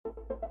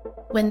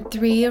when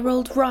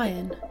 3-year-old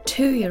Ryan,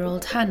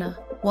 2-year-old Hannah,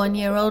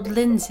 1-year-old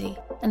Lydsey,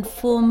 and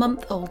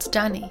 4-month-old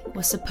Danny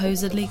were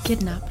supposedly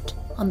kidnapped.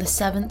 On the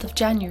 7th of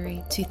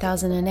January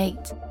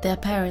 2008, their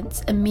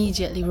parents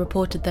immediately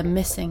reported them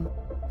missing.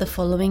 The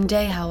following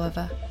day,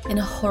 however, in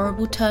a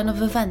horrible turn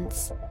of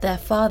events, their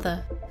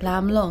father,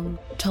 Lam Luong,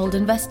 told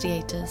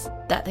investigators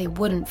that they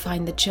wouldn't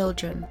find the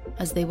children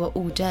as they were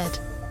all dead.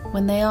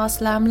 When they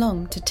asked Lam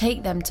Luong to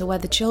take them to where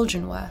the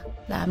children were,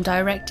 Lam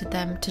directed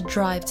them to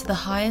drive to the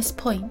highest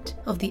point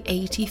of the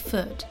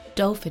 80-foot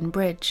Dauphin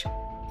Bridge.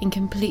 In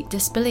complete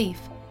disbelief,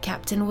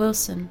 Captain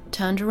Wilson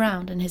turned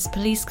around in his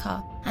police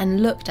car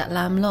and looked at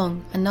Lam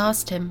Luong and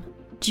asked him,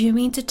 "Do you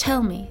mean to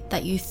tell me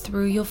that you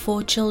threw your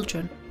 4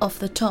 children off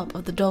the top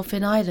of the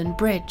Dauphin Island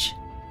Bridge?"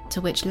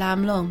 To which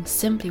Lam Luong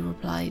simply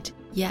replied,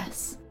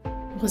 "Yes."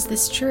 Was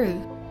this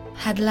true?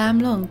 Had Lam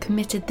Luong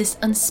committed this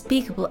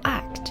unspeakable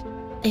act?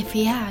 If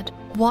he had,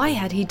 why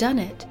had he done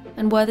it?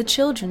 And were the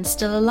children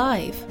still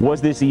alive?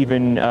 Was this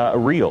even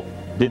real?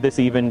 Did this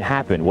even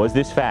happen? Was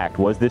this fact?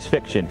 Was this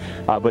fiction?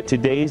 But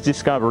today's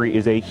discovery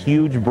is a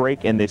huge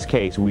break in this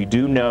case. We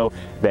do know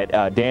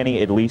that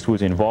Danny at least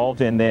was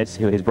involved in this.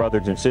 His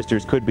brothers and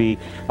sisters could be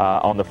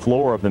on the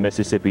floor of the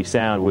Mississippi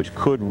Sound, which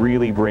could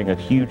really bring a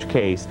huge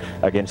case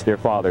against their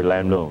father,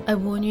 Lam Luong. I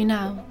warn you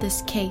now,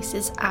 this case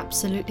is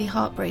absolutely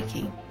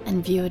heartbreaking,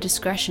 and viewer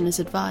discretion is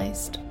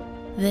advised.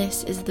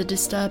 This is the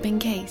disturbing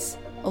case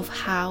of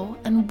how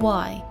and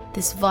why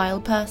this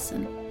vile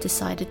person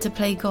decided to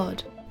play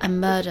God and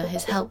murder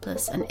his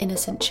helpless and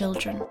innocent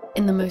children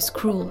in the most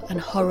cruel and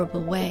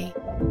horrible way.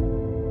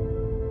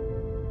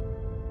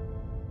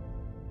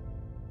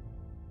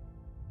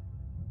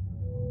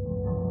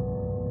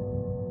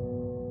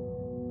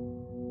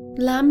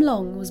 Lam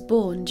Luong was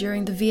born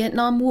during the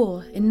Vietnam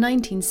War in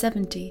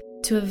 1970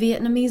 to a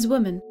Vietnamese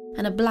woman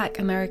and a black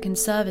American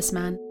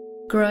serviceman.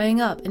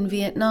 Growing up in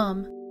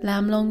Vietnam,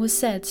 Lam Luong was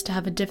said to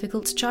have a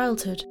difficult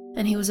childhood,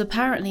 and he was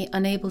apparently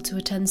unable to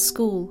attend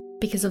school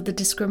because of the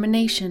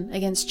discrimination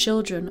against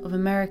children of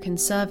American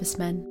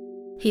servicemen.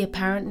 He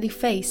apparently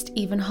faced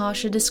even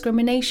harsher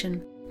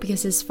discrimination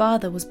because his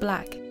father was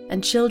black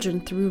and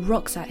children threw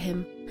rocks at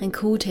him and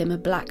called him a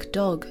black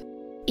dog.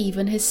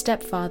 Even his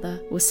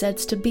stepfather was said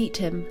to beat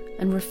him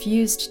and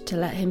refused to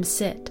let him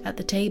sit at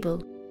the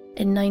table.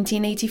 In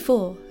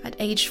 1984, at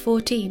age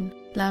 14,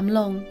 Lam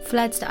Luong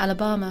fled to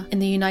Alabama in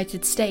the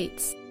United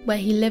States, where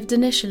he lived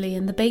initially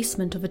in the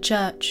basement of a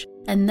church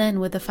and then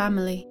with a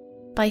family.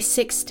 By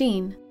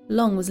 16,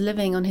 Luong was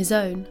living on his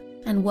own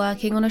and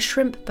working on a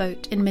shrimp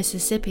boat in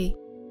Mississippi.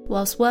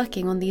 Whilst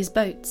working on these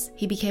boats,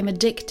 he became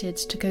addicted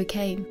to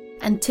cocaine,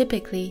 and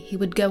typically he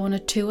would go on a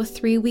 2 or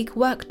 3 week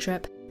work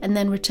trip and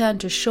then return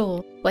to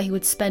shore, where he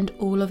would spend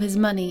all of his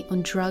money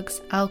on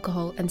drugs,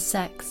 alcohol and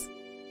sex.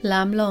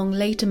 Lam Luong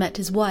later met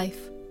his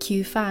wife,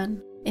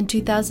 Phan, in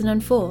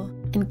 2004,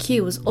 and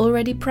Kieu was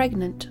already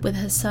pregnant with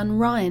her son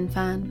Ryan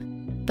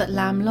Phan, but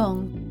Lam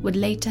Luong would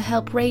later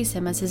help raise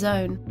him as his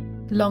own.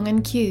 Luong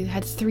and Kieu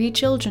had 3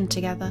 children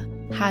together,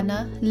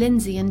 Hannah,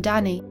 Lydsey and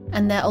Danny,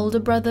 and their older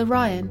brother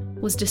Ryan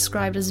was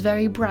described as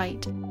very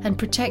bright and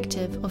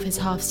protective of his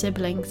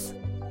half-siblings.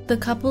 The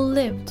couple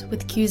lived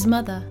with Kieu's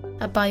mother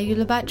at Bayou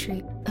La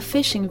Batterie, a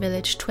fishing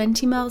village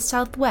 20 miles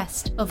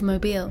southwest of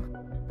Mobile.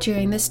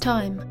 During this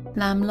time,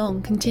 Lam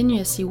Luong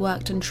continuously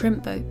worked on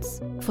shrimp boats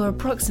for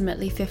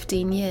approximately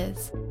 15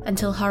 years,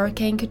 until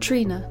Hurricane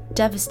Katrina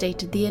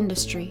devastated the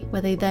industry,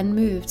 where they then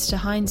moved to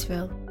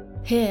Hinesville.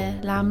 Here,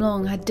 Lam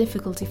Luong had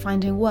difficulty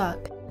finding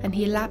work, and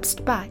he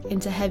lapsed back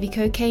into heavy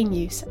cocaine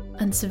use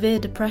and severe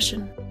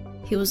depression.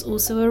 He was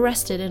also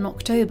arrested in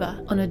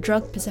October on a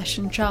drug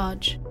possession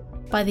charge.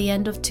 By the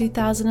end of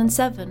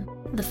 2007,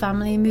 the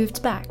family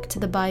moved back to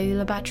the Bayou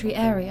La Batterie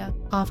area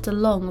after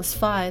Luong was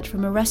fired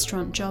from a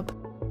restaurant job.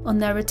 On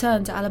their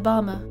return to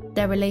Alabama,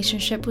 their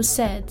relationship was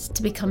said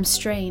to become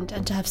strained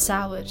and to have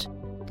soured.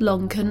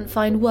 Luong couldn't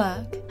find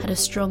work, had a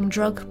strong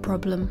drug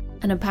problem,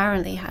 and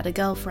apparently had a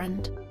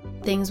girlfriend.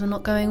 Things were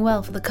not going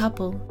well for the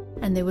couple,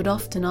 and they would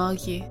often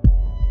argue.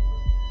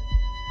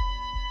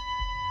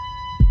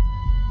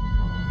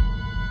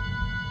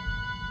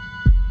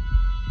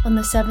 On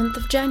the 7th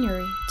of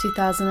January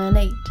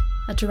 2008,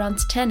 at around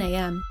 10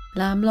 a.m,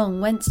 Lam Luong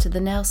went to the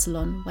nail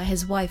salon where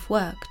his wife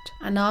worked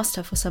and asked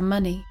her for some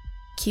money.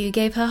 Kieu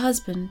gave her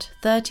husband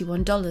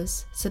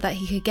 $31 so that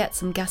he could get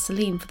some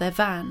gasoline for their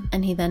van,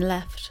 and he then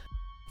left.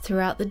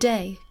 Throughout the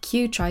day,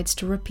 Kieu tried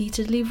to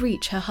repeatedly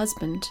reach her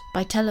husband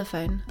by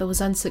telephone but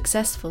was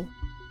unsuccessful.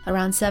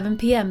 Around 7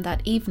 p.m.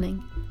 that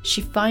evening,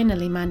 she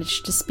finally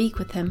managed to speak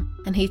with him,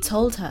 and he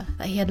told her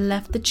that he had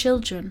left the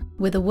children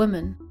with a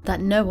woman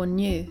that no one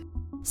knew.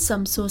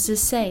 Some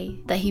sources say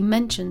that he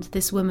mentioned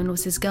this woman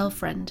was his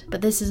girlfriend,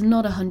 but this is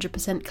not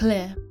 100%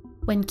 clear.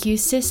 When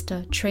Kieu's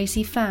sister,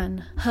 Tracy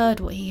Phan, heard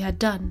what he had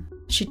done,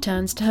 she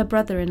turns to her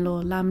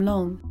brother-in-law, Lam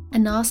Luong,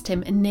 and asked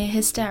him in near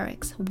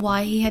hysterics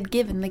why he had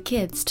given the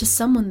kids to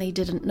someone they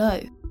didn't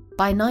know.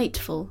 By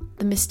nightfall,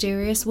 the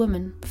mysterious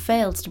woman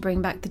failed to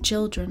bring back the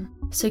children,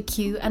 so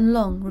Kieu and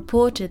Luong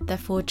reported their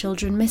 4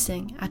 children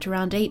missing at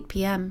around 8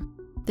 p.m.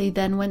 They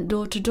then went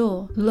door to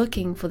door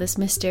looking for this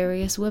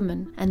mysterious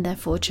woman and their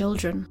 4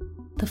 children.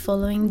 The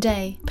following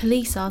day,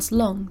 police asked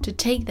Long to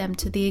take them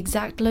to the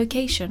exact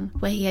location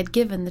where he had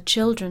given the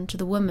children to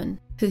the woman,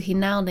 who he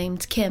now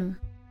named Kim.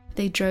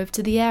 They drove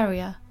to the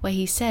area where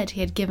he said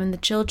he had given the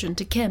children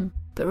to Kim,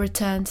 but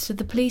returned to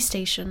the police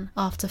station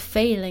after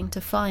failing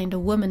to find a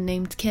woman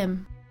named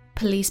Kim.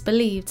 Police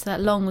believed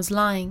that Long was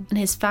lying, and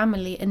his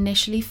family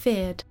initially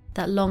feared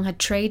that Long had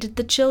traded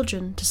the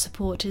children to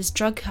support his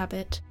drug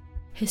habit.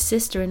 His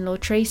sister-in-law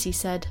Tracy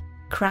said,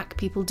 "Crack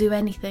people do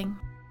anything."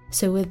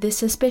 So with this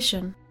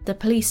suspicion, the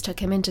police took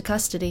him into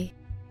custody.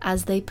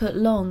 As they put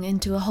Long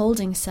into a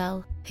holding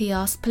cell, he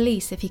asked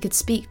police if he could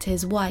speak to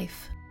his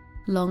wife.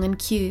 Long and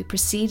Kieu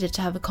proceeded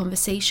to have a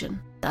conversation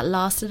that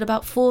lasted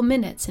about 4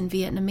 minutes in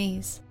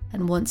Vietnamese,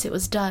 and once it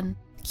was done,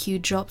 Kieu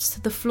dropped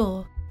to the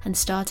floor and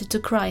started to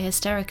cry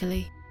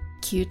hysterically.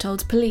 Kieu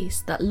told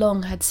police that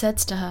Long had said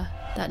to her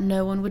that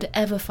no one would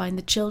ever find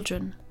the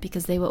children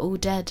because they were all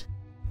dead.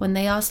 When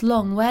they asked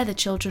Long where the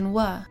children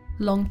were,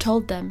 Long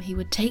told them he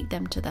would take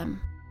them to them.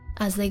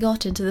 As they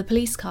got into the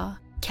police car,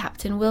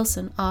 Captain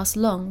Wilson asked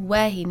Long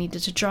where he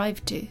needed to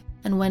drive to,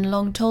 and when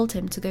Long told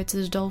him to go to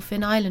the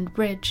Dauphin Island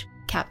Bridge,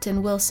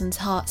 Captain Wilson's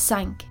heart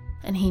sank,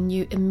 and he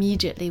knew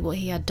immediately what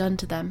he had done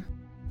to them.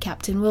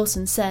 Captain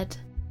Wilson said,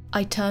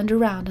 "I turned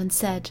around and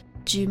said,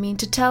 'Do you mean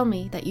to tell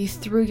me that you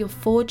threw your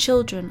 4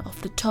 children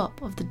off the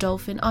top of the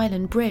Dauphin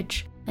Island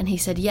Bridge?' And he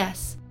said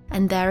yes,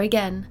 and there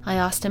again I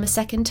asked him a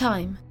second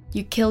time,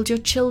 'You killed your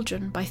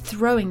children by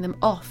throwing them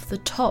off the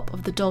top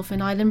of the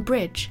Dauphin Island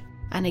Bridge?'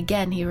 And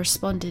again he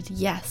responded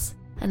yes,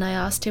 and I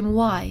asked him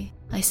why.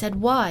 I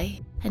said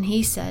why, and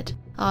he said,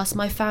 'Ask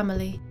my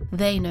family,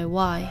 they know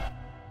why.'"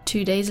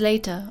 2 days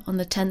later, on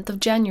the 10th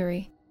of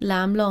January,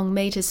 Lam Luong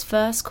made his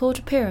first court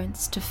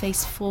appearance to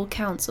face 4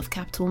 counts of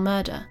capital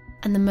murder,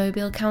 and the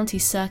Mobile County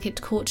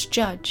Circuit Court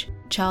judge,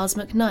 Charles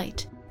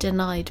McKnight,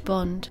 denied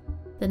bond.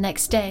 The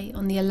next day,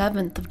 on the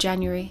 11th of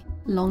January,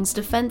 Long's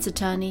defense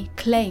attorney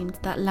claimed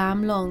that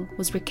Lam Luong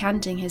was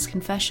recanting his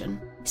confession,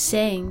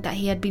 saying that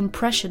he had been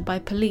pressured by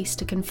police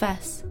to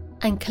confess,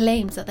 and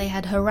claimed that they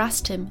had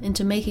harassed him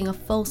into making a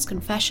false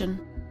confession.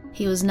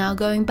 He was now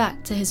going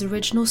back to his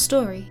original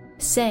story,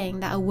 saying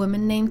that a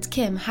woman named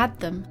Kim had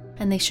them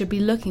and they should be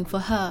looking for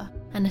her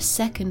and a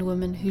second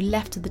woman who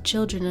left the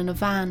children in a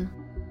van.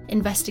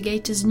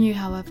 Investigators knew,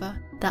 however,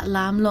 that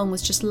Lam Luong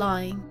was just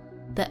lying.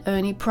 Their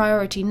only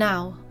priority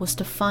now was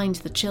to find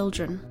the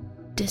children.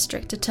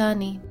 District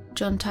Attorney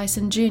John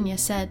Tyson Jr.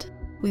 said,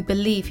 "We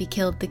believe he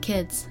killed the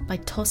kids by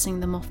tossing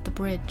them off the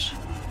bridge."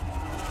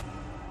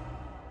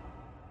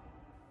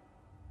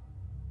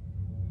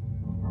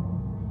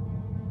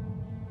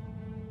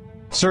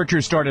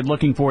 Searchers started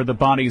looking for the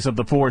bodies of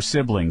the 4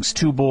 siblings,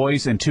 2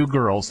 boys and 2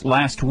 girls,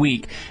 last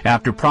week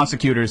after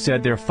prosecutors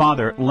said their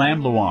father,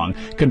 Lam Luong,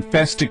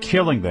 confessed to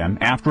killing them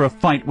after a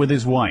fight with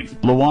his wife.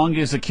 Luong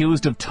is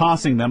accused of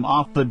tossing them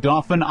off the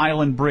Dauphin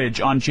Island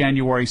Bridge on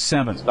January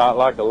 7th. It's not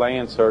like a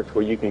land search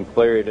where you can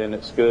clear it and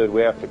it's good.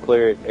 We have to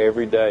clear it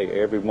every day,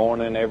 every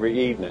morning, every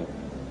evening.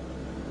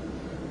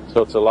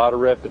 So it's a lot of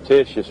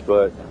repetitious,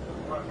 but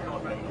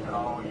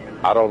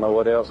I don't know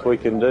what else we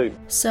can do.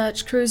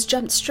 Search crews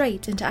jumped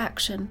straight into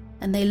action,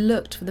 and they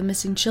looked for the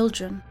missing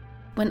children.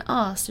 When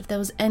asked if there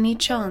was any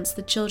chance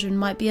the children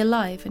might be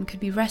alive and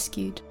could be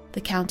rescued, the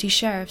county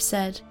sheriff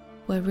said,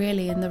 "We're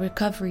really in the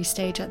recovery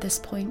stage at this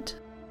point."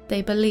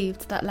 They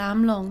believed that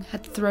Lam Luong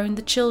had thrown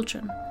the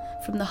children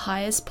from the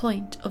highest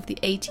point of the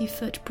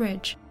 80-foot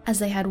bridge, as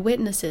they had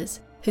witnesses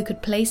who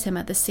could place him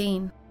at the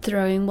scene,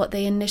 throwing what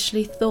they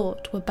initially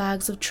thought were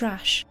bags of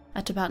trash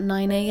at about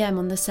 9 a.m.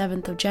 on the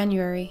 7th of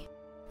January.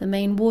 The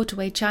main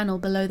waterway channel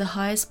below the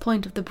highest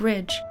point of the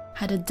bridge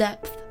had a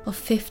depth of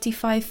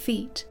 55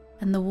 feet,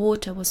 and the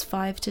water was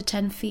 5 to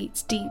 10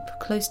 feet deep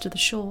close to the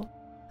shore.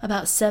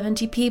 About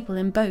 70 people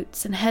in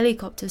boats and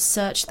helicopters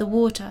searched the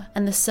water,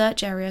 and the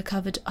search area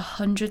covered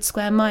 100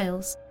 square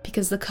miles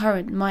because the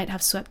current might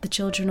have swept the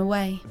children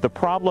away. The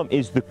problem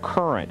is the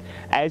current.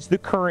 As the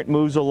current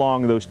moves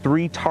along, those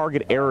 3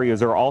 target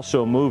areas are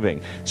also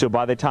moving. So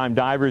by the time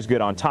divers get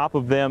on top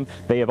of them,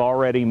 they have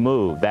already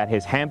moved. That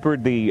has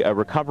hampered the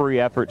recovery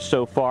efforts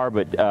so far,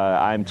 but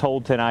I'm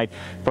told tonight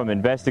from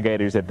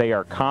investigators that they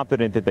are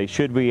confident that they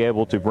should be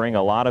able to bring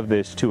a lot of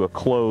this to a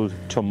close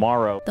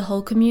tomorrow. The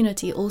whole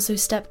community also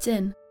stepped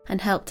in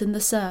and helped in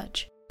the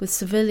search, with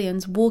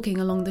civilians walking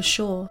along the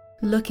shore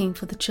looking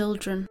for the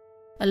children.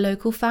 A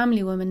local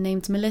family woman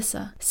named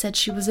Melissa said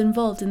she was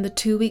involved in the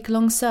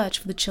 2-week-long search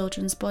for the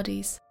children's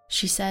bodies.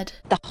 She said,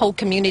 "The whole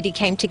community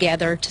came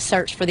together to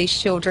search for these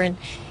children.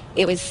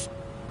 It was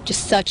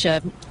just such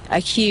a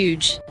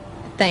huge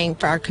thing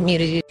for our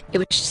community. It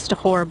was just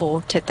horrible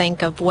to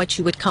think of what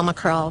you would come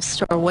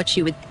across or what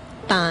you would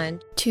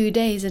find." 2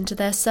 days into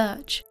their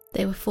search,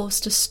 They were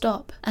forced to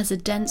stop as a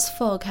dense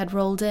fog had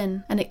rolled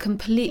in and it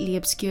completely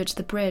obscured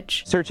the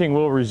bridge. Searching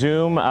will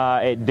resume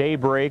at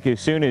daybreak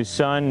as soon as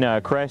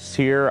sun crests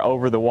here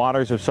over the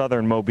waters of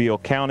southern Mobile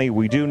County.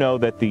 We do know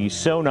that the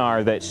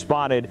sonar that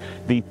spotted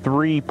the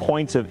 3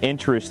 points of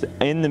interest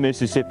in the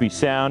Mississippi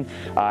Sound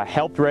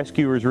helped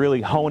rescuers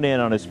really hone in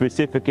on a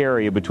specific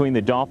area between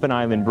the Dauphin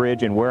Island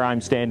Bridge and where I'm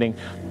standing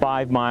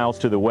 5 miles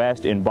to the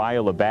west in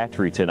Biola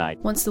Battery tonight.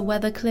 Once the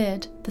weather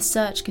cleared, the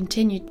search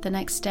continued the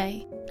next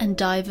day, and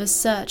divers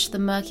searched the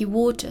murky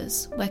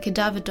waters where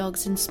cadaver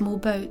dogs in small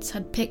boats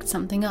had picked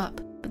something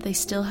up, but they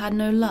still had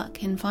no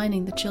luck in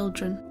finding the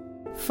children.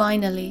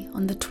 Finally,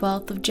 on the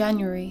 12th of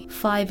January,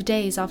 5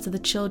 days after the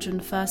children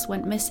first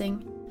went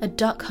missing, a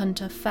duck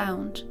hunter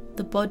found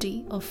the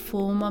body of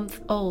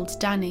 4-month-old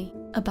Danny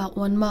about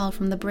 1 mile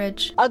from the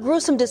bridge. A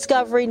gruesome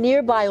discovery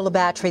near Biola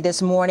Battery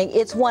this morning.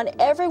 It's one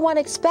everyone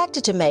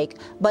expected to make,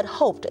 but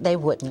hoped they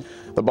wouldn't.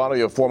 The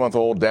body of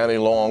 4-month-old Danny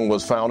Luong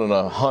was found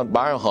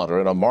by a hunter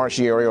in a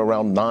marshy area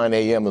around 9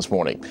 a.m. this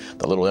morning.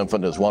 The little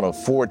infant is one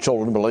of 4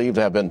 children believed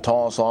to have been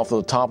tossed off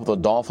the top of the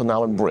Dauphin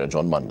Island Bridge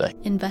on Monday.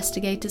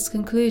 Investigators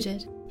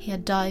concluded he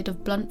had died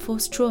of blunt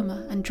force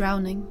trauma and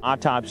drowning.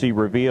 Autopsy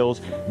reveals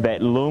that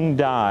Luong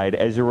died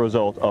as a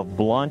result of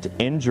blunt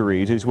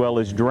injuries as well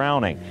as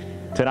drowning.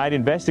 Tonight,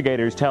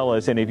 investigators tell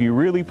us, and if you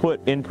really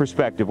put in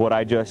perspective what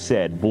I just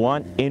said,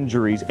 blunt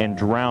injuries and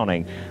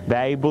drowning,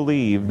 they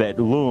believe that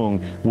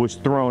Luong was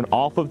thrown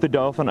off of the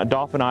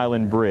Dauphin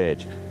Island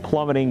Bridge,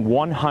 plummeting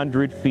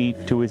 100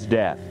 feet to his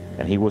death,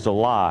 and he was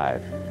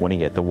alive when he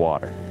hit the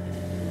water.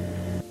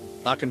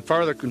 I can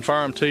further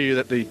confirm to you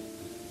that the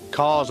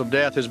cause of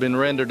death has been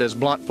rendered as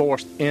blunt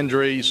force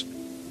injuries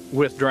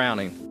with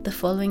drowning. The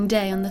following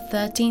day, on the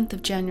 13th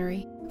of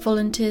January,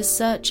 volunteers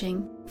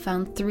searching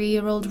found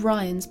 3-year-old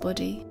Ryan's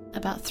body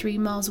about 3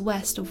 miles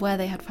west of where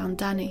they had found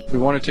Danny. We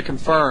wanted to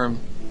confirm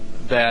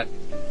that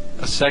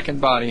a second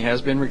body has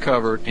been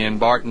recovered in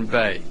Barton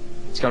Bay.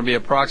 It's going to be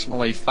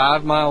approximately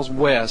 5 miles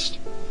west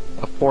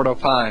of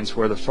Port-au-Pines,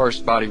 where the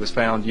first body was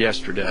found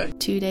yesterday.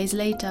 2 days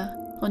later,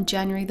 on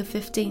January the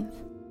 15th,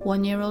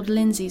 1-year-old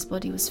Lydsey's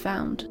body was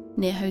found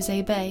near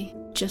Jose Bay,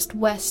 just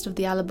west of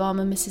the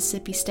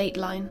Alabama-Mississippi state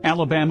line.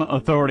 Alabama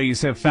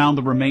authorities have found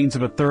the remains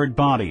of a third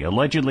body,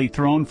 allegedly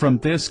thrown from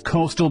this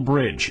coastal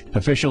bridge.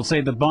 Officials say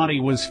the body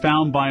was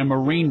found by a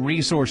marine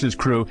resources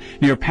crew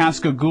near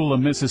Pascagoula,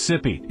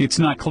 Mississippi. It's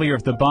not clear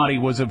if the body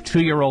was of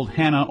 2-year-old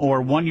Hannah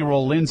or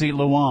 1-year-old Lydsey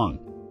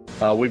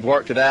Luong. We've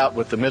worked it out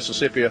with the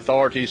Mississippi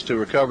authorities to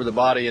recover the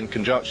body in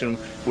conjunction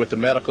with the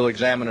medical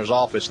examiner's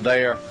office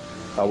there.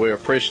 We're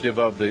appreciative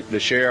of the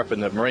sheriff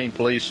and the Marine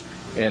Police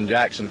in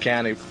Jackson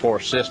County for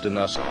assisting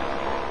us.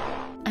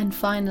 And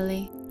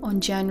finally,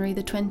 on January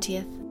the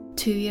 20th,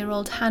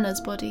 2-year-old Hannah's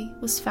body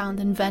was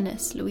found in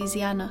Venice,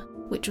 Louisiana,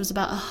 which was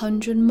about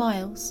 100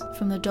 miles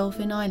from the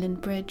Dauphin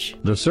Island Bridge.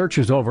 The search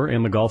is over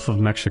in the Gulf of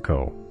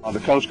Mexico. The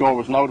Coast Guard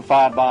was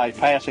notified by a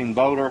passing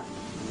boater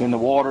in the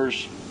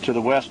waters to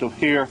the west of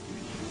here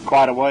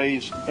quite a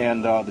ways,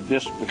 and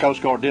the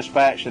Coast Guard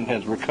dispatched and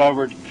has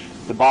recovered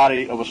the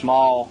body of a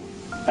small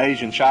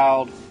Asian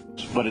child.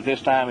 But at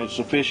this time it's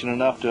sufficient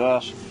enough to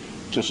us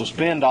to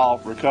suspend all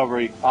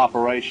recovery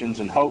operations,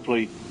 and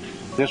hopefully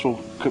this will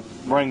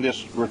bring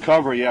this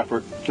recovery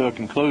effort to a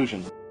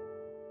conclusion.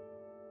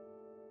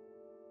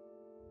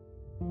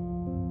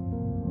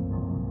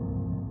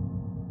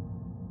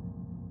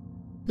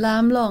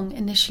 Lam Luong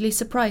initially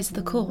surprised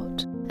the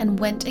court and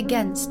went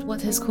against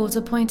what his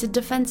court-appointed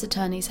defense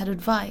attorneys had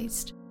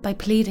advised by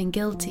pleading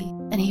guilty,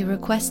 and he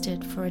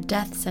requested for a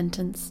death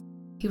sentence.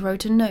 He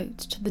wrote a note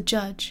to the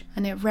judge,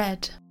 and it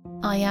read,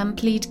 "I am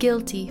plead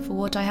guilty for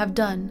what I have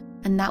done,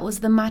 and that was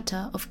the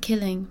matter of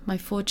killing my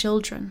 4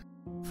 children.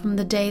 From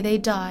the day they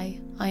die,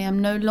 I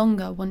am no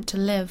longer want to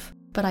live,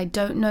 but I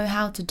don't know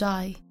how to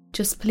die.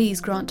 Just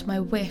please grant my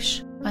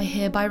wish. I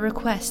hereby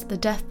request the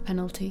death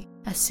penalty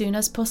as soon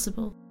as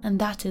possible, and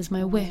that is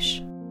my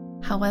wish."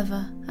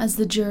 However, as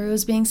the jury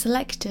was being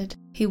selected,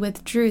 he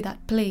withdrew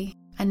that plea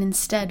and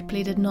instead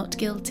pleaded not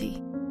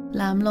guilty.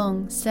 Lam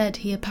Luong said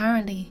he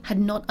apparently had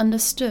not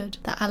understood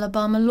that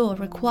Alabama law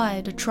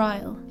required a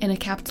trial in a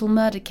capital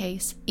murder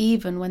case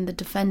even when the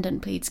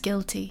defendant pleads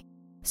guilty.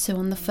 So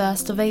on the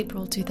 1st of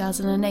April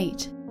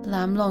 2008,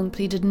 Lam Luong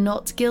pleaded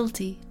not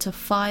guilty to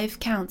 5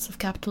 counts of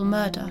capital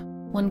murder,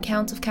 1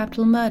 count of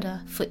capital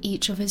murder for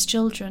each of his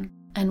children,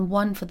 and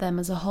 1 for them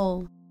as a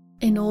whole.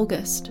 In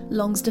August,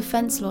 Luong's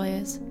defense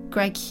lawyers,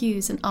 Greg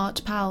Hughes and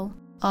Art Powell,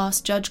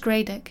 asked Judge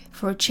Gradick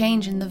for a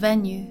change in the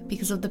venue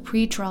because of the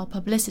pretrial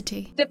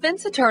publicity.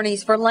 Defense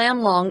attorneys for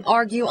Lam Luong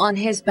argue on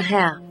his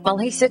behalf while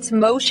he sits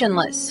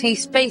motionless.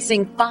 He's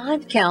facing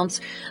 5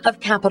 counts of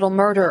capital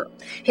murder.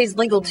 His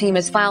legal team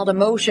has filed a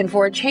motion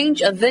for a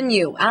change of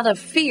venue out of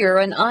fear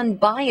an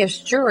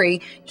unbiased jury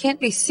can't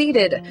be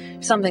seated,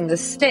 something the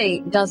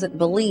state doesn't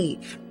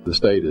believe. The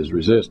state is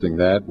resisting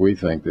that. We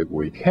think that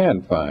we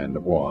can find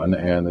one,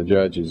 and the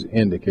judge has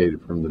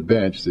indicated from the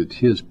bench that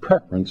his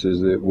preference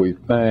is that we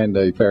find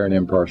a fair and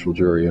impartial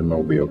jury in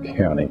Mobile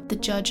County. The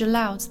judge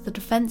allowed the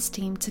defense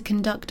team to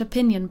conduct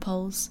opinion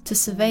polls to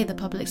survey the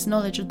public's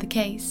knowledge of the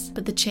case,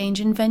 but the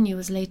change in venue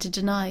was later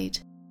denied.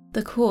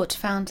 The court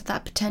found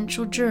that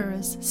potential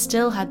jurors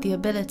still had the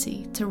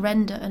ability to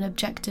render an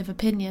objective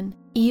opinion,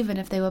 even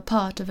if they were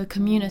part of a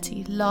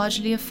community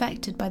largely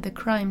affected by the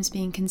crimes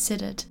being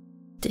considered.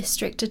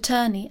 District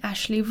Attorney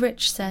Ashley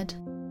Rich said,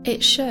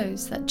 "It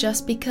shows that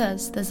just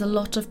because there's a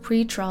lot of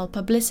pre-trial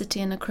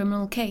publicity in a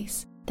criminal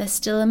case, there's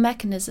still a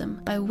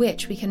mechanism by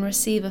which we can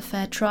receive a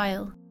fair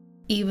trial.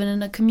 Even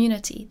in a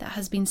community that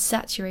has been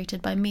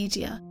saturated by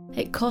media,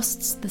 it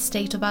costs the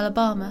state of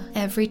Alabama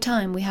every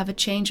time we have a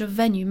change of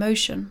venue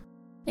motion."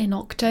 In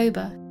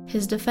October,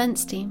 his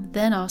defense team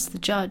then asked the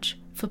judge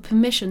for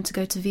permission to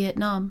go to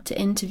Vietnam to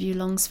interview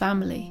Long's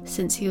family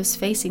since he was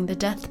facing the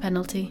death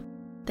penalty.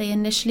 They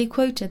initially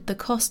quoted the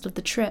cost of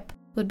the trip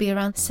would be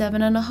around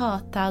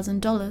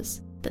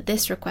 $7,500, but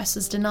this request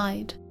was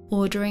denied,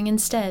 ordering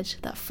instead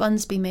that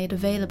funds be made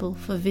available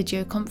for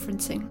video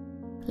conferencing.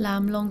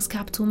 Lam Luong's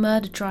capital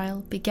murder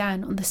trial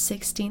began on the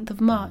 16th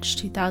of March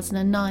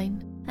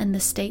 2009, and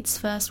the state's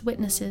first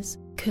witnesses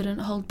couldn't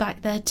hold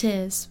back their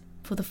tears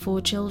for the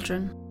 4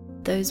 children.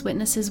 Those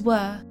witnesses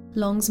were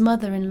Long's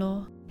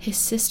mother-in-law, his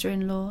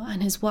sister-in-law,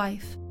 and his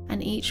wife,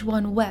 and each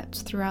one wept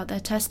throughout their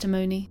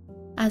testimony.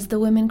 As the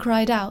women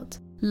cried out,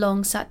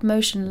 Long sat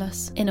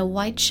motionless in a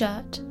white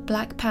shirt,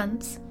 black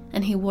pants,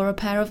 and he wore a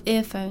pair of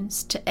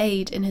earphones to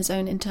aid in his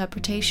own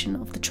interpretation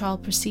of the trial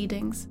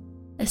proceedings.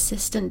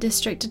 Assistant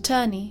District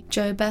Attorney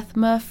Jo Beth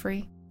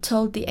Murphy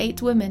told the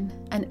 8 women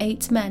and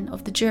 8 men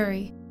of the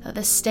jury that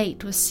the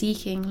state was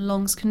seeking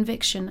Long's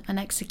conviction and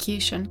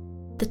execution.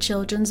 The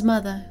children's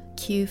mother,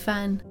 Kieu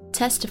Phan,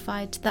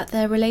 testified that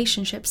their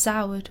relationship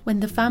soured when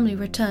the family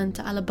returned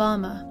to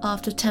Alabama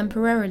after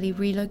temporarily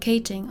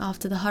relocating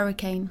after the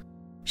hurricane.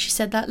 She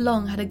said that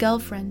Long had a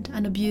girlfriend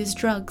and abused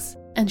drugs,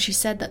 and she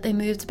said that they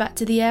moved back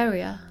to the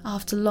area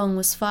after Long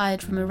was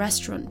fired from a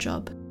restaurant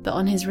job, but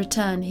on his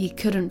return he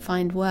couldn't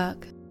find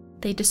work.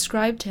 They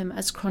described him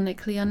as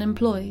chronically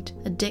unemployed,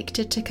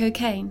 addicted to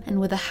cocaine, and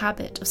with a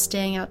habit of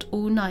staying out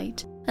all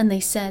night, and they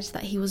said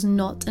that he was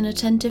not an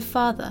attentive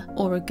father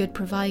or a good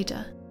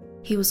provider.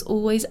 He was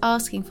always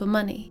asking for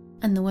money,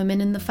 and the women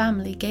in the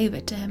family gave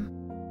it to him.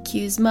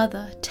 Kieu's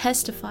mother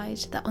testified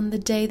that on the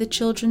day the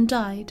children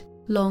died,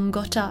 Long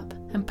got up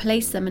and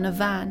placed them in a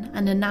van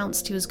and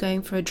announced he was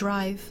going for a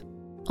drive.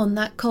 On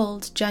that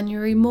cold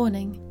January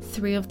morning,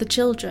 3 of the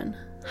children,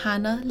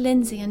 Hannah,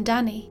 Lydsey, and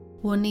Danny,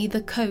 wore neither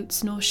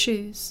coats nor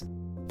shoes.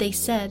 They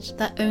said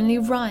that only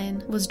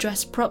Ryan was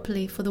dressed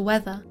properly for the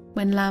weather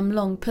when Lam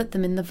Luong put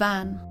them in the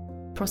van.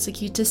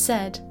 Prosecutors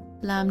said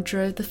Lam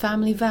drove the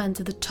family van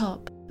to the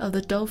top of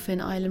the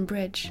Dauphin Island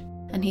Bridge,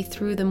 and he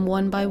threw them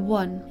one by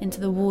one into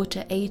the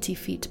water 80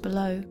 feet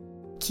below.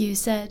 Kieu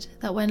said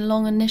that when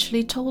Long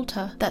initially told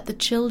her that the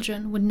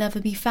children would never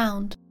be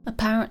found,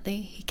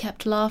 apparently he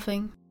kept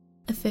laughing.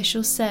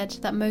 Officials said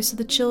that most of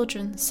the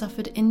children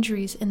suffered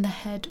injuries in the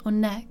head or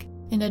neck,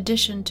 in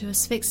addition to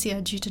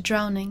asphyxia due to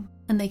drowning,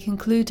 and they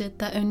concluded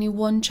that only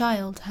 1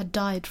 child had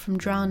died from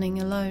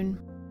drowning alone.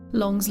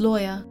 Long's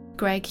lawyer,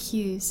 Greg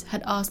Hughes,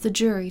 had asked the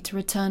jury to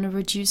return a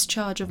reduced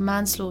charge of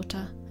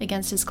manslaughter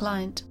against his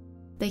client.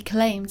 They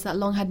claimed that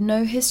Long had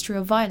no history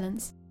of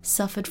violence,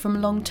 suffered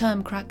from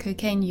long-term crack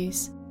cocaine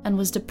use, and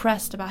was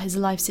depressed about his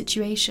life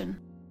situation.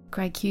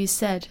 Greg Hughes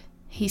said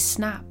he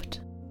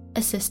snapped.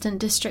 Assistant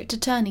District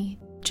Attorney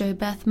Jo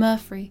Beth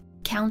Murphy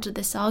countered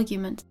this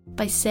argument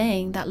by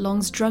saying that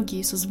Long's drug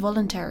use was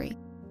voluntary.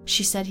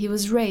 She said he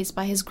was raised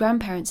by his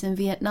grandparents in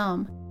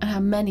Vietnam and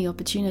had many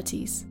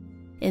opportunities.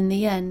 In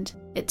the end,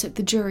 it took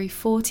the jury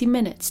 40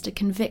 minutes to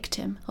convict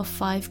him of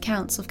 5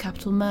 counts of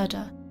capital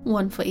murder,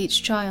 1 for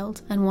each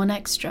child and 1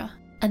 extra,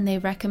 and they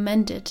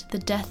recommended the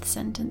death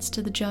sentence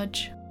to the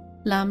judge.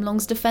 Lam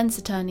Luong's defense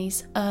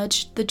attorneys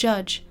urged the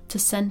judge to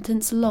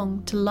sentence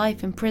Long to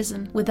life in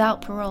prison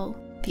without parole,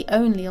 the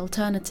only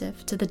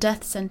alternative to the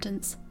death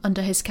sentence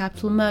under his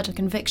capital murder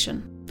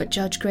conviction. But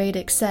Judge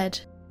Gradick said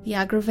the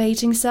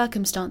aggravating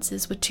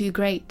circumstances were too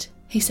great.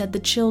 He said the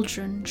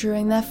children,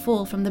 during their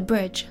fall from the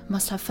bridge,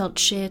 must have felt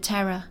sheer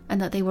terror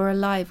and that they were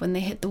alive when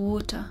they hit the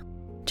water.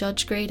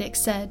 Judge Gradick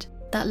said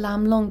that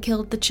Lam Luong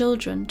killed the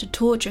children to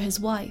torture his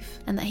wife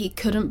and that he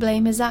couldn't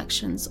blame his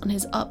actions on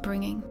his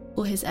upbringing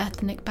or his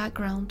ethnic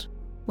background.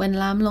 When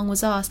Lam Luong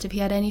was asked if he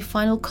had any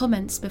final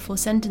comments before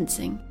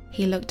sentencing,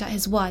 he looked at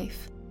his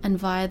wife and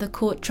via the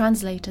court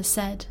translator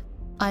said,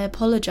 "I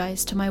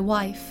apologize to my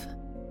wife."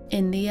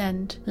 In the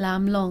end,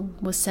 Lam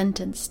Luong was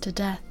sentenced to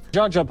death.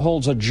 Judge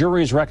upholds a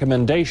jury's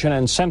recommendation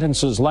and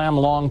sentences Lam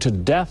Luong to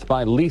death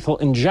by lethal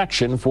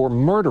injection for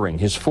murdering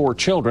his 4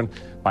 children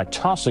by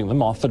tossing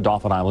them off the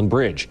Dauphin Island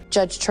Bridge.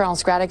 Judge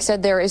Charles Graddick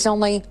said there is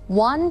only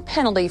one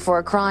penalty for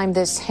a crime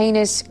this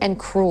heinous and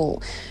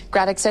cruel.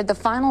 Graddick said the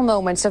final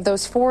moments of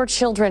those 4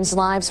 children's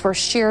lives were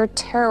sheer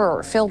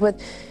terror, filled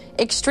with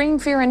extreme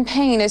fear and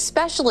pain,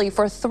 especially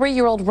for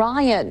 3-year-old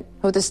Ryan,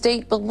 who the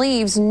state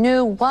believes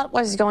knew what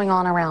was going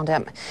on around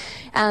him.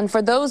 And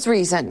for those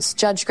reasons,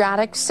 Judge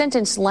Graddick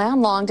sentenced Lam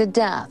Luong to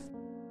death.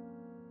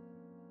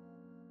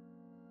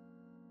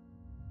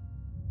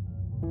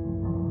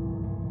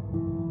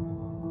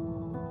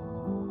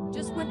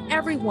 Just when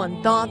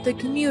everyone thought the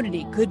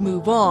community could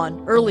move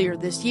on, earlier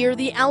this year,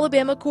 the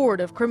Alabama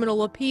Court of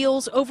Criminal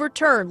Appeals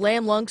overturned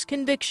Lam Luong's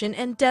conviction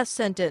and death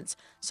sentence,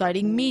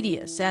 citing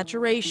media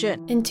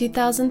saturation. In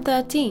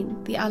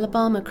 2013, the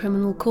Alabama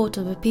Criminal Court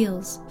of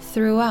Appeals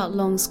threw out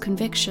Luong's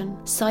conviction,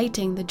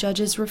 citing the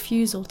judge's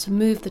refusal to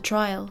move the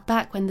trial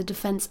back when the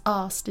defense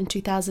asked in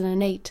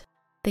 2008.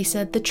 They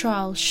said the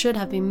trial should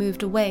have been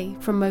moved away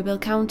from Mobile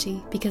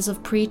County because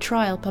of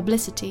pre-trial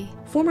publicity.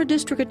 Former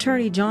District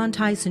Attorney John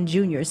Tyson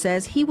Jr.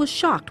 says he was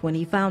shocked when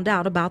he found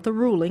out about the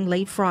ruling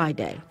late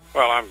Friday.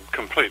 Well, I'm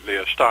completely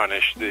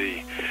astonished.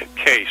 The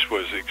case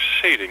was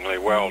exceedingly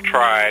well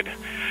tried.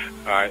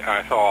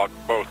 I thought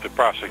both the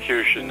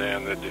prosecution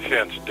and the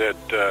defense did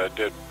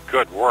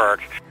good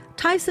work.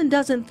 Tyson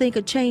doesn't think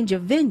a change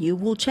of venue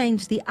will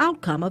change the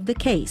outcome of the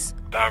case.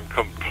 I'm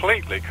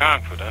completely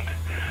confident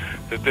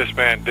that this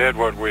man did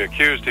what we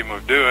accused him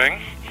of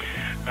doing.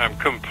 I'm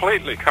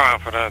completely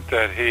confident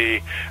that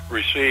he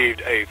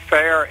received a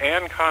fair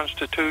and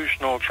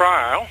constitutional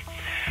trial.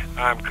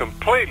 I'm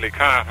completely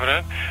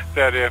confident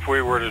that if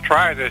we were to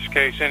try this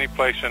case any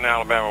place in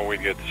Alabama,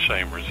 we'd get the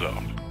same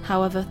result.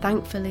 However,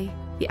 thankfully,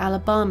 the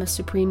Alabama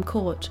Supreme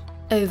Court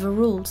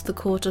overruled the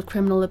Court of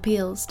Criminal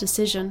Appeals'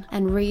 decision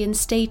and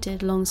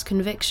reinstated Luong's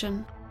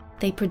conviction.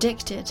 They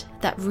predicted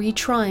that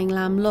retrying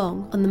Lam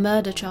Luong on the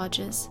murder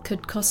charges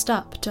could cost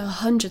up to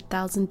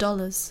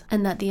 $100,000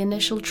 and that the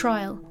initial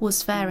trial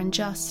was fair and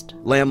just.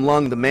 Lam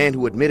Luong, the man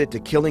who admitted to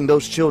killing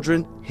those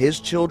children, his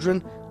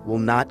children, will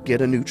not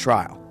get a new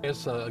trial.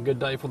 It's a good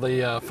day for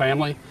the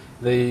family,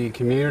 the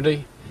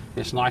community.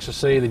 It's nice to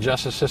see the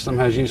justice system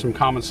has used some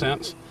common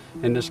sense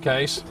in this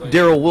case.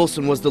 Daryl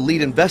Wilson was the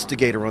lead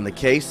investigator on the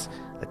case,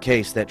 a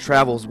case that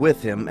travels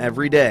with him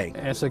every day.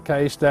 It's a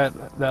case that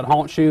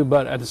haunts you,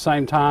 but at the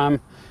same time,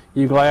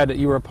 you're glad that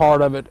you were a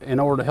part of it in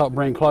order to help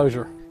bring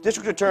closure.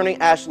 District Attorney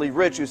Ashley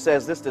Rich, who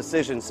says this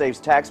decision saves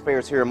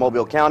taxpayers here in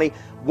Mobile County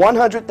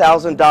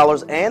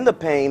 $100,000 and the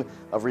pain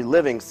of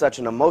reliving such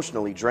an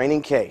emotionally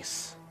draining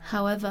case.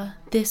 However,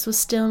 this was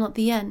still not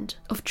the end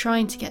of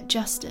trying to get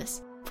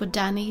justice for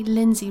Danny,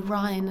 Lydsey,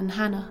 Ryan and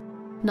Hannah.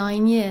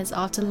 9 years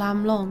after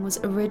Lam Luong was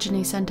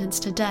originally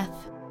sentenced to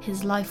death,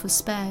 his life was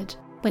spared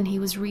when he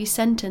was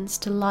resentenced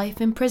to life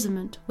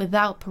imprisonment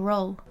without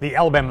parole. The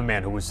Alabama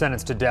man who was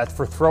sentenced to death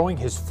for throwing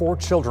his 4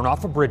 children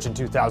off a bridge in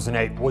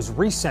 2008 was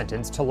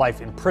resentenced to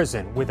life in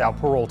prison without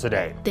parole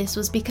today. This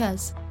was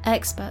because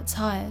experts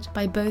hired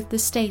by both the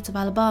state of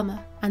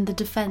Alabama and the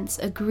defense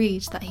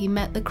agreed that he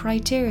met the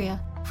criteria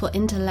for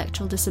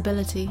intellectual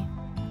disability.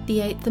 The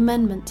 8th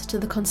Amendment to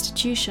the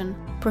Constitution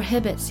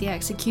prohibits the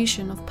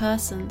execution of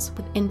persons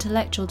with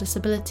intellectual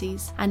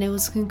disabilities, and it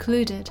was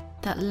concluded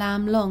that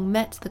Lam Luong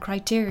met the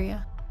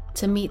criteria.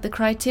 To meet the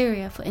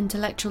criteria for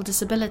intellectual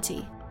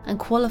disability and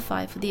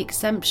qualify for the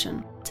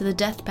exemption to the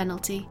death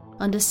penalty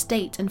under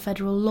state and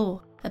federal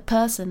law, a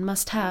person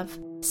must have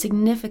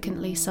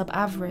significantly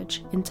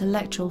sub-average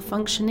intellectual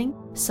functioning,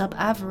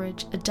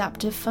 sub-average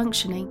adaptive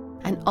functioning,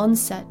 and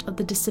onset of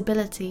the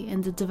disability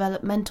in the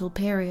developmental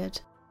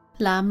period.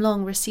 Lam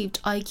Luong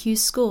received IQ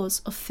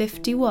scores of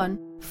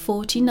 51,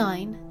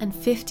 49, and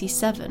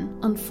 57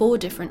 on 4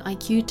 different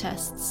IQ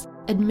tests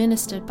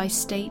administered by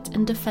state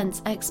and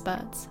defense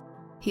experts.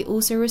 He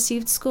also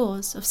received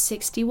scores of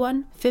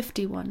 61,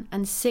 51,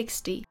 and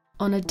 60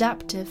 on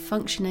adaptive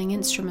functioning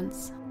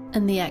instruments,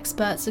 and the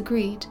experts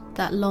agreed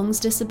that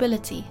Luong's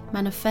disability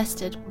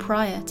manifested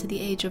prior to the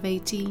age of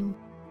 18.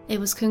 It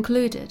was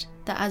concluded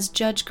that as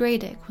Judge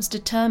Graddick was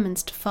determined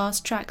to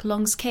fast-track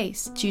Luong's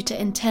case due to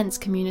intense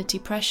community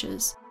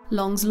pressures,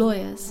 Luong's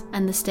lawyers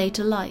and the state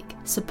alike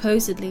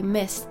supposedly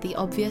missed the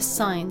obvious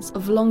signs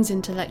of Luong's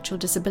intellectual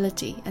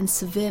disability and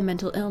severe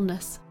mental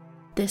illness.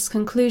 This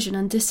conclusion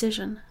and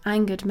decision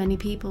angered many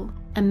people,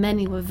 and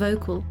many were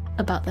vocal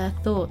about their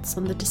thoughts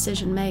on the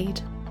decision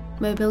made.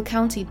 Mobile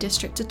County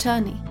District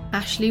Attorney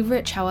Ashley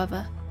Rich,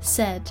 however,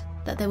 said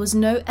that there was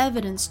no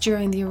evidence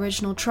during the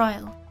original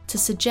trial to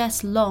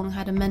suggest Luong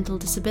had a mental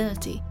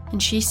disability,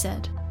 and she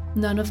said,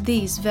 "None of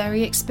these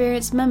very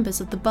experienced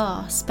members of the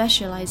bar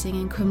specializing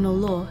in criminal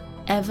law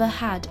ever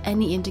had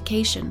any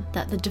indication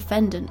that the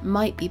defendant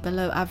might be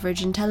below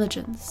average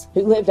intelligence."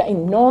 Who lived a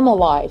normal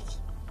life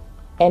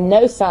and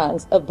no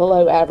signs of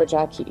below average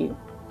IQ,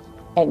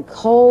 and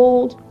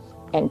cold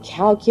and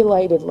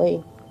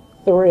calculatedly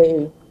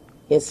threw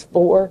his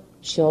 4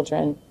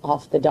 children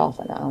off the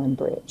Dauphin Island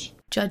Bridge.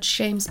 Judge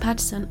James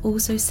Patterson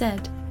also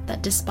said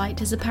that despite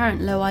his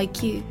apparent low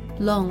IQ,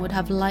 Luong would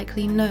have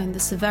likely known the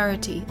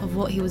severity of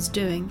what he was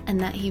doing and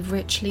that he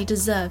richly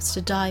deserves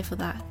to die for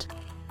that.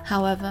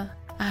 However,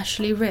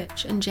 Ashley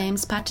Rich and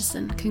James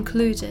Patterson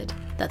concluded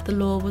that the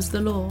law was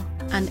the law,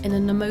 and in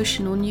an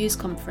emotional news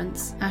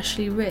conference,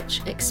 Ashley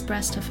Rich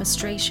expressed her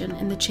frustration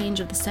in the change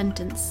of the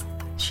sentence.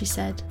 she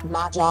said.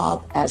 My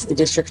job as the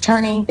district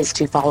attorney is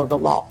to follow the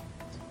law,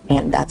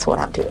 and that's what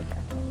I'm doing.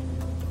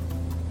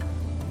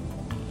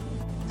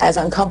 As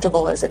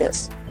uncomfortable as it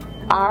is,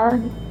 our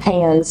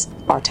hands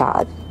are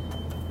tied.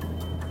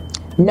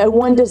 No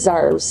one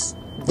deserves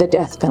the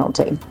death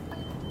penalty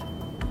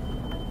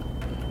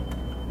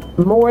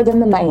more than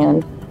the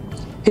man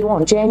who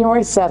on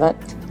January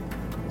 7th,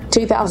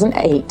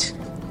 2008,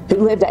 who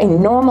lived a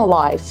normal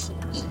life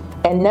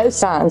and no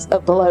signs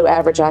of below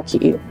average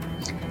IQ,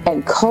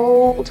 and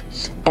cold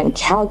and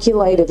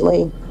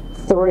calculatedly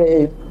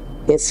threw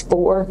his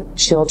 4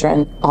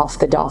 children off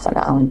the Dauphin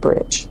Island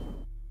Bridge.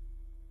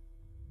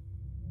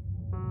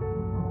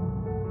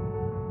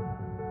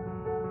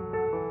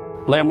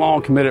 Lam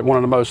Luong committed one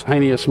of the most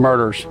heinous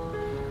murders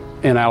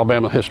in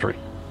Alabama history,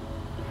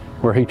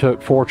 where he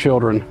took 4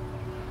 children,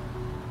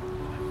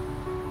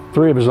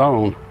 3 of his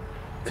own,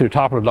 to the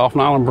top of the Dauphin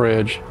Island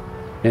Bridge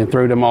and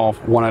threw them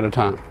off one at a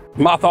time.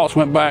 My thoughts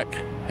went back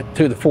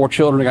to the 4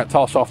 children that got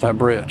tossed off that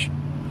bridge.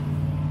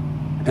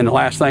 And the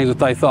last things that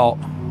they thought,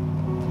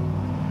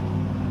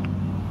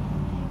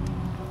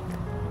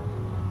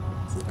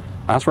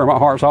 that's where my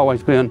heart's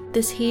always been.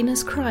 This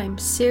heinous crime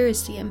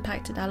seriously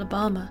impacted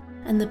Alabama,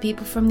 and the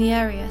people from the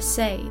area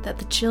say that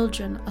the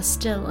children are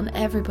still on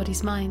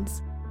everybody's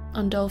minds.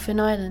 On Dauphin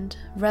Island,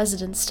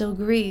 residents still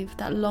grieve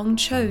that Luong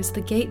chose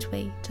the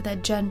gateway to their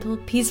gentle,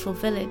 peaceful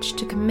village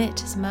to commit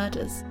his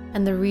murders,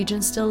 and the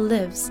region still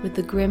lives with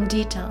the grim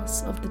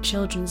details of the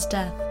children's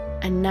death,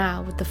 and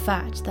now with the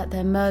fact that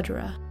their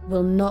murderer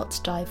will not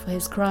die for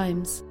his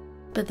crimes.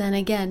 But then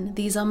again,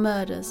 these are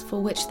murders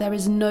for which there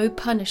is no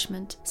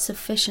punishment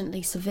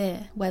sufficiently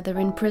severe, whether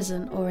in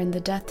prison or in the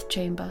death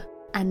chamber.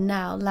 And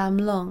now Lam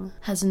Luong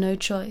has no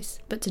choice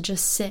but to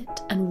just sit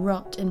and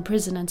rot in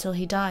prison until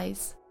he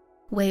dies.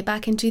 Way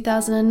back in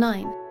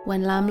 2009,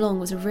 when Lam Luong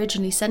was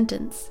originally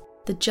sentenced,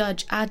 the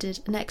judge added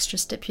an extra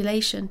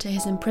stipulation to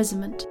his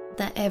imprisonment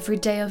that every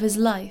day of his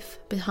life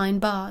behind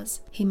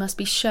bars, he must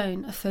be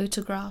shown a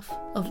photograph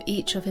of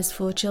each of his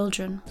 4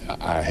 children.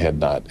 I had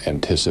not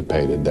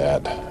anticipated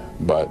that,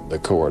 but the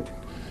court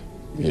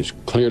is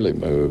clearly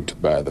moved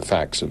by the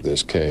facts of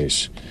this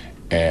case,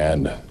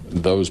 and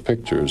those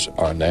pictures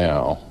are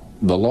now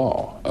the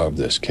law of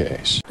this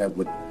case. That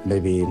would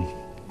maybe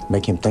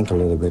make him think a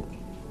little bit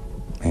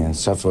and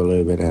suffer a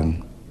little bit,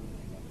 and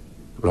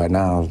right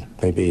now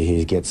maybe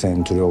he gets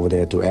sent over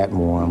there to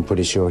Atmore. I'm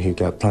pretty sure he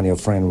got plenty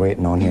of friends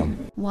waiting on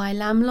him. Why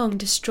Lam Luong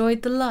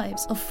destroyed the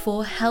lives of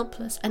 4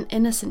 helpless and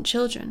innocent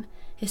children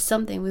is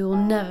something we will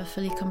never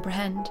fully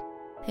comprehend.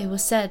 It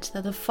was said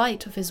that the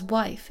fight with his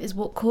wife is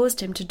what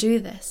caused him to do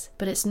this,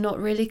 but it's not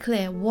really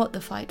clear what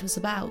the fight was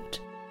about.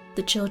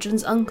 The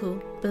children's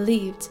uncle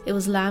believed it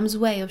was Lam's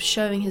way of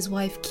showing his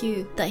wife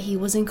Kieu that he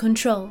was in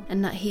control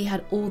and that he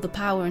had all the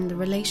power in the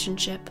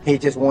relationship. He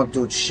just wanted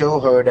to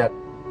show her that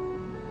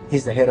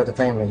he's the head of the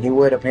family. He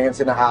wear the pants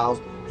in the house,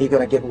 he's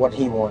gonna get what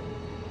he wants.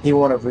 He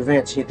wanted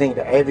revenge. He think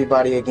that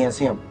everybody against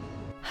him.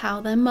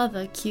 How their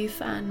mother,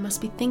 Phan,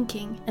 must be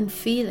thinking and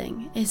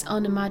feeling is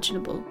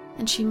unimaginable,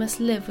 and she must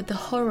live with the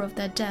horror of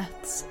their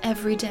deaths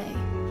every day.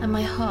 And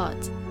my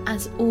heart,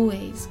 as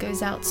always,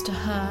 goes out to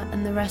her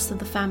and the rest of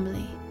the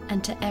family,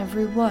 and to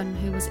everyone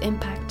who was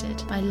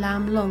impacted by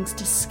Lam Luong's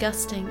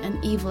disgusting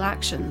and evil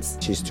actions.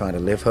 She's trying to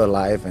live her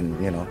life and,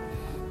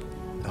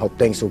 hope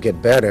things will get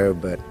better,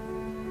 but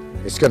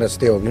it's gonna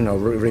still,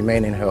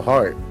 remain in her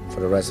heart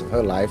for the rest of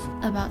her life.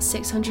 About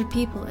 600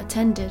 people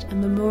attended a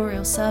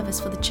memorial service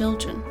for the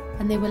children,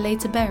 and they were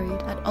later buried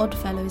at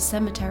Oddfellows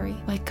Cemetery,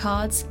 where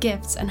cards,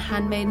 gifts, and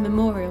handmade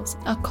memorials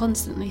are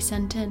constantly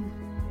sent in.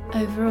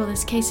 Overall,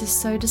 this case is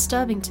so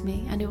disturbing to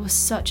me, and it was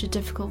such a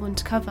difficult one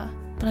to cover.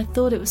 But I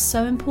thought it was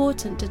so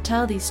important to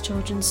tell these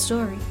children's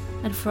story,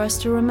 and for us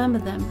to remember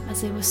them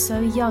as they were so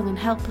young and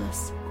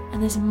helpless,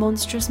 and this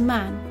monstrous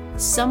man,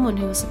 someone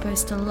who was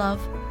supposed to love,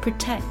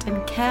 protect,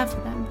 and care for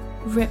them,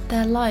 ripped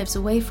their lives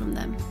away from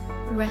them.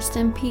 Rest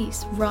in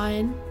peace,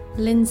 Ryan,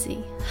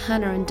 Lydsey,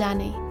 Hannah, and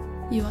Danny.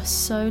 You are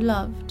so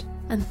loved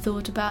and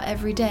thought about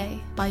every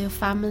day by your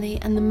family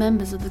and the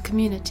members of the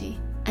community,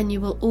 and you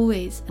will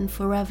always and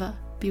forever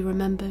be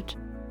remembered.